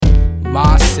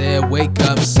Ma said, wake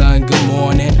up son, good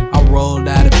morning. I rolled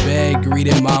out of bed,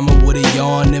 greeted mama with a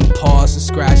yawn, then paused and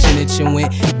scratched an itch and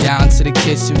went down to the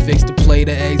kitchen, fixed a plate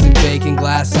of eggs and bacon,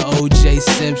 glass of O.J.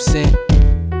 Simpson.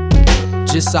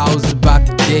 Just I was about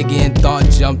to dig in, thought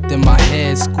jumped in my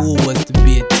head, school was to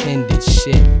be attended,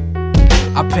 shit.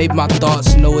 I paid my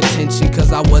thoughts no attention,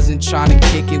 cause I wasn't trying to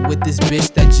kick it with this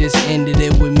bitch that just ended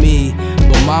it with me.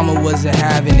 But mama wasn't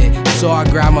having it, so I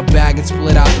grabbed my bag and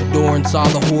split out the door and saw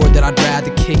the whore that I'd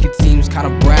rather kick. It seems kinda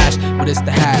brash, but it's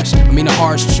the hash, the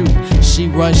harsh truth. She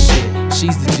runs shit,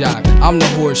 she's the jock, I'm the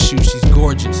horseshoe, she's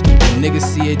gorgeous. When niggas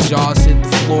see her jaws hit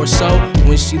the floor, so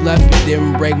when she left it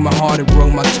didn't break my heart, it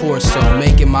broke my torso,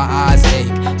 making my eyes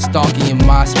ache. Stalking in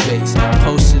MySpace,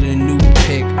 posted a new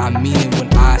pic, I mean it when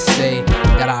I say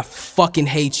that I fucking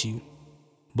hate you.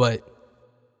 But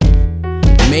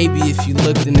maybe if you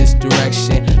looked in this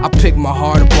direction, I picked my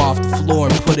heart up off the floor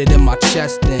and put it in my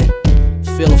chest and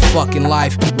feel a fucking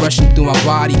life rushing through my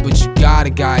body. But you got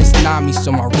it, guy, it's not me,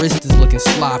 so my wrist is looking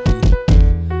sloppy.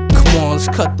 Come on, let's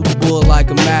cut the bull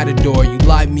like a matador. You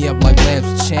light me up like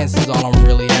lamps, chances all I'm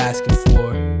really asking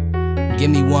for. Give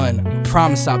me one, I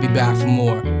promise I'll be back for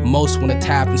more. Most wanna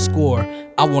tap and score,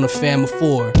 I want a fam of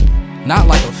four. Not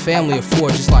like a family of four,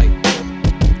 just like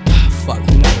fuck,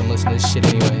 you're not gonna listen to this shit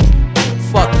anyway.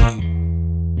 Fuck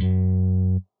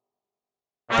you,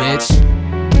 bitch.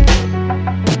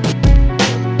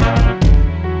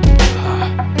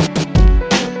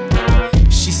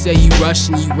 She say you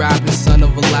Russian, you rapping, son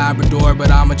of a Labrador,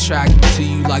 but I'm attracted to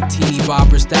you like teeny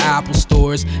boppers to Apple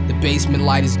stores. The basement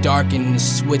light is darkened and the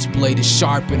switchblade is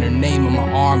sharpened. Her name on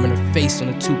my arm and her face on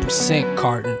a 2%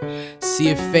 carton. See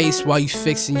her face while you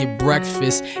fixing your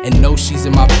breakfast and know she's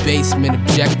in my basement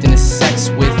objecting to sex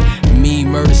with me.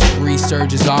 Murder spree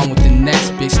surges on with the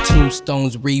next bitch.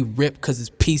 Tombstones re-ripped cause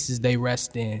it's pieces they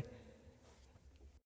rest in.